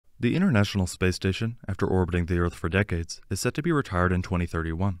The International Space Station, after orbiting the Earth for decades, is set to be retired in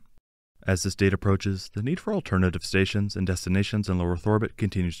 2031. As this date approaches, the need for alternative stations and destinations in low Earth orbit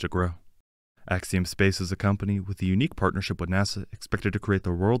continues to grow. Axiom Space is a company with a unique partnership with NASA expected to create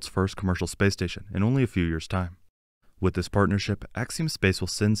the world's first commercial space station in only a few years' time. With this partnership, Axiom Space will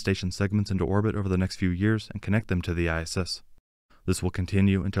send station segments into orbit over the next few years and connect them to the ISS. This will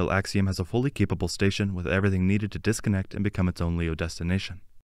continue until Axiom has a fully capable station with everything needed to disconnect and become its own LEO destination.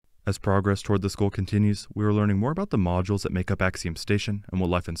 As progress toward this goal continues, we are learning more about the modules that make up Axiom Station and what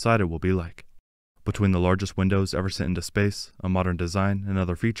life inside it will be like. Between the largest windows ever sent into space, a modern design, and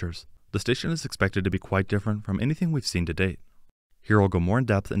other features, the station is expected to be quite different from anything we've seen to date. Here I'll go more in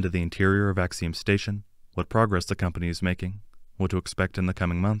depth into the interior of Axiom Station, what progress the company is making, what to expect in the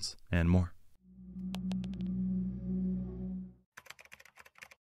coming months, and more.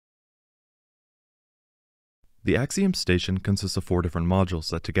 The Axiom Station consists of 4 different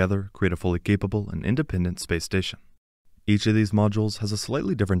modules that together create a fully capable and independent space station. Each of these modules has a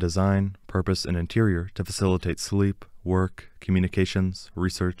slightly different design, purpose, and interior to facilitate sleep, work, communications,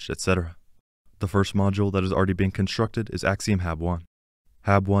 research, etc. The first module that is already being constructed is Axiom Hab 1.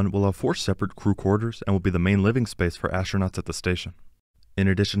 Hab 1 will have 4 separate crew quarters and will be the main living space for astronauts at the station. In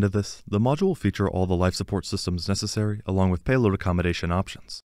addition to this, the module will feature all the life support systems necessary along with payload accommodation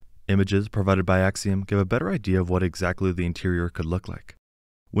options. Images provided by Axiom give a better idea of what exactly the interior could look like.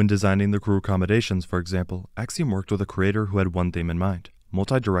 When designing the crew accommodations, for example, Axiom worked with a creator who had one theme in mind: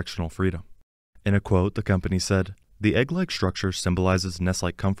 multi-directional freedom. In a quote, the company said, "The egg-like structure symbolizes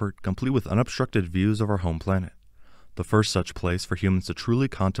nest-like comfort, complete with unobstructed views of our home planet. The first such place for humans to truly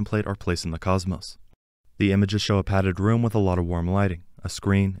contemplate our place in the cosmos." The images show a padded room with a lot of warm lighting, a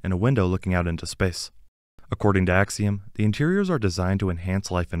screen, and a window looking out into space. According to Axiom, the interiors are designed to enhance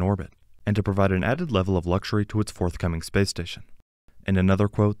life in orbit, and to provide an added level of luxury to its forthcoming space station. In another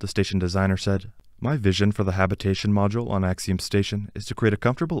quote, the station designer said, "My vision for the habitation module on Axiom Station is to create a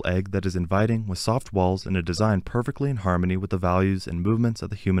comfortable egg that is inviting with soft walls and a design perfectly in harmony with the values and movements of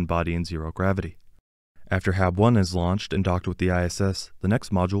the human body in zero gravity." After Hab 1 is launched and docked with the ISS, the next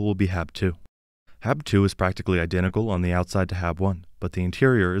module will be Hab 2. Hab 2 is practically identical on the outside to Hab 1, but the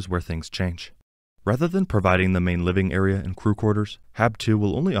interior is where things change. Rather than providing the main living area and crew quarters, Hab 2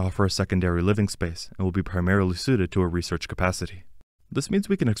 will only offer a secondary living space and will be primarily suited to a research capacity. This means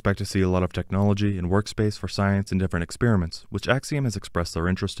we can expect to see a lot of technology and workspace for science and different experiments, which Axiom has expressed their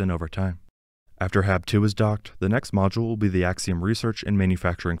interest in over time. After Hab 2 is docked, the next module will be the Axiom Research and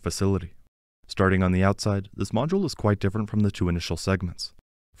Manufacturing Facility. Starting on the outside, this module is quite different from the 2 initial segments.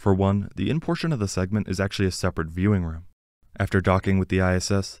 For one, the in portion of the segment is actually a separate viewing room. After docking with the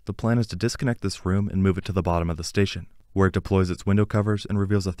ISS, the plan is to disconnect this room and move it to the bottom of the station, where it deploys its window covers and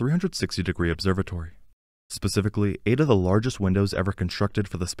reveals a 360-degree observatory. Specifically, 8 of the largest windows ever constructed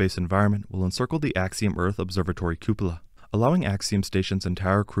for the space environment will encircle the Axiom Earth Observatory cupola, allowing Axiom Station's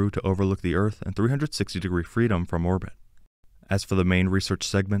entire crew to overlook the Earth and 360-degree freedom from orbit. As for the main research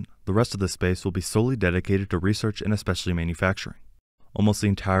segment, the rest of the space will be solely dedicated to research and especially manufacturing. Almost the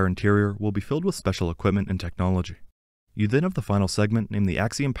entire interior will be filled with special equipment and technology. You then have the final segment named the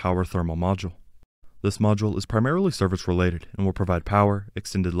Axiom Power Thermal Module. This module is primarily service-related and will provide power,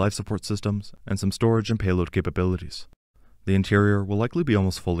 extended life support systems, and some storage and payload capabilities. The interior will likely be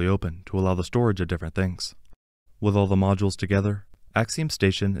almost fully open to allow the storage of different things. With all the modules together, Axiom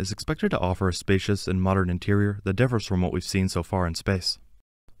Station is expected to offer a spacious and modern interior that differs from what we've seen so far in space.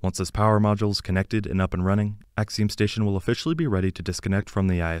 Once this power module is connected and up and running, Axiom Station will officially be ready to disconnect from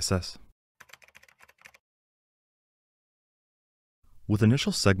the ISS. With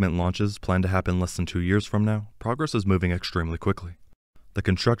initial segment launches planned to happen less than 2 years from now, progress is moving extremely quickly. The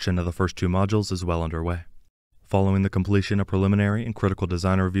construction of the first 2 modules is well underway. Following the completion of preliminary and critical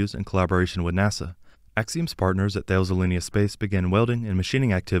design reviews in collaboration with NASA, Axiom's partners at Thales Alenia Space began welding and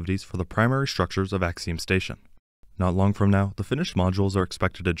machining activities for the primary structures of Axiom Station. Not long from now, the finished modules are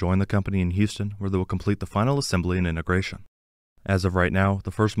expected to join the company in Houston, where they will complete the final assembly and integration. As of right now, the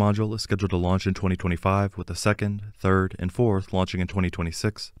first module is scheduled to launch in 2025, with the second, third, and fourth launching in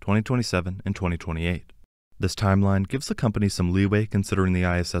 2026, 2027, and 2028. This timeline gives the company some leeway considering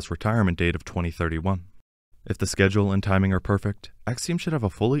the ISS retirement date of 2031. If the schedule and timing are perfect, Axiom should have a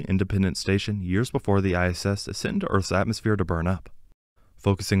fully independent station years before the ISS is sent into Earth's atmosphere to burn up.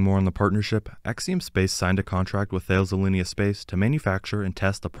 Focusing more on the partnership, Axiom Space signed a contract with Thales Alenia Space to manufacture and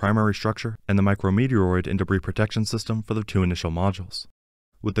test the primary structure and the micrometeoroid and debris protection system for the 2 initial modules.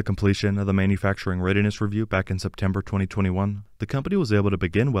 With the completion of the manufacturing readiness review back in September 2021, the company was able to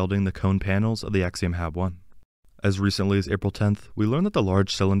begin welding the cone panels of the Axiom Hab 1. As recently as April 10th, we learned that the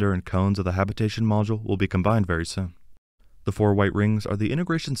large cylinder and cones of the habitation module will be combined very soon. The 4 white rings are the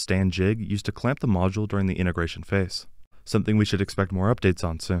integration stand jig used to clamp the module during the integration phase, something we should expect more updates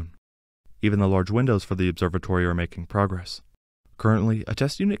on soon. Even the large windows for the observatory are making progress. Currently, a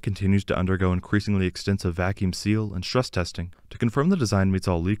test unit continues to undergo increasingly extensive vacuum seal and stress testing to confirm the design meets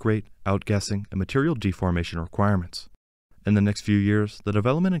all leak rate, outgassing, and material deformation requirements. In the next few years, the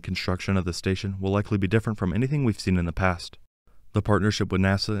development and construction of the station will likely be different from anything we've seen in the past. The partnership with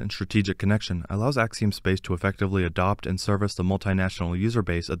NASA and strategic connection allows Axiom Space to effectively adopt and service the multinational user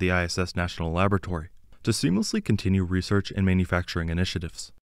base of the ISS National Laboratory to seamlessly continue research and manufacturing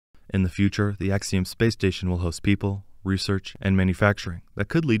initiatives. In the future, the Axiom Space Station will host people, research, and manufacturing that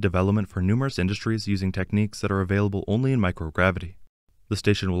could lead development for numerous industries using techniques that are available only in microgravity. The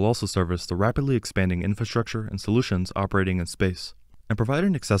station will also service the rapidly expanding infrastructure and solutions operating in space, and provide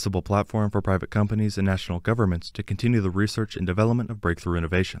an accessible platform for private companies and national governments to continue the research and development of breakthrough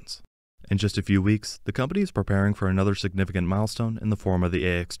innovations. In just a few weeks, the company is preparing for another significant milestone in the form of the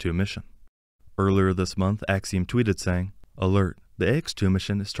AX-2 mission. Earlier this month, Axiom tweeted saying, "Alert! The AX-2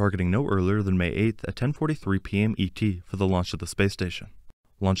 mission is targeting no earlier than May 8th at 10:43 p.m. ET for the launch of the space station.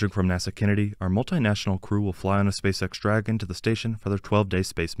 Launching from NASA Kennedy, our multinational crew will fly on a SpaceX Dragon to the station for their 12-day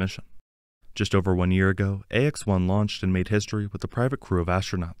space mission." Just over 1 year ago, AX-1 launched and made history with a private crew of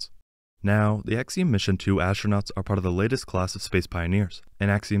astronauts. Now, the Axiom Mission 2 astronauts are part of the latest class of space pioneers,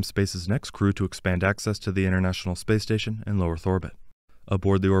 and Axiom Space's next crew to expand access to the International Space Station in low Earth orbit.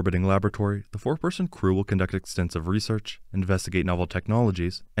 Aboard the orbiting laboratory, the 4-person crew will conduct extensive research, investigate novel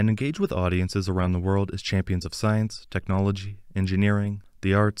technologies, and engage with audiences around the world as champions of science, technology, engineering,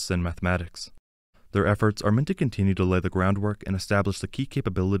 the arts, and mathematics. Their efforts are meant to continue to lay the groundwork and establish the key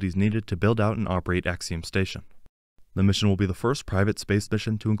capabilities needed to build out and operate Axiom Station. The mission will be the first private space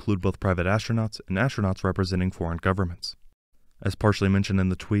mission to include both private astronauts and astronauts representing foreign governments. As partially mentioned in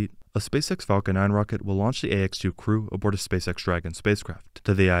the tweet, a SpaceX Falcon 9 rocket will launch the AX-2 crew aboard a SpaceX Dragon spacecraft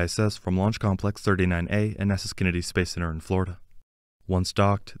to the ISS from Launch Complex 39A at NASA's Kennedy Space Center in Florida. Once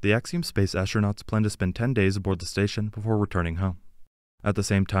docked, the Axiom Space astronauts plan to spend 10 days aboard the station before returning home. At the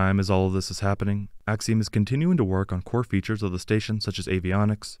same time as all of this is happening, Axiom is continuing to work on core features of the station such as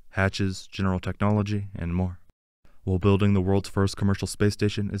avionics, hatches, general technology, and more. While building the world's first commercial space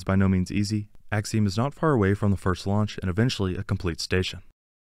station is by no means easy, Axiom is not far away from the first launch and eventually a complete station.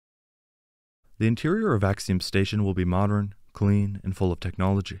 The interior of Axiom Station will be modern, clean, and full of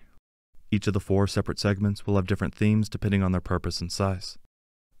technology. Each of the 4 separate segments will have different themes depending on their purpose and size.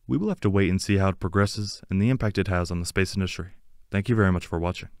 We will have to wait and see how it progresses and the impact it has on the space industry. Thank you very much for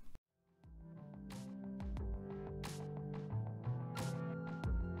watching.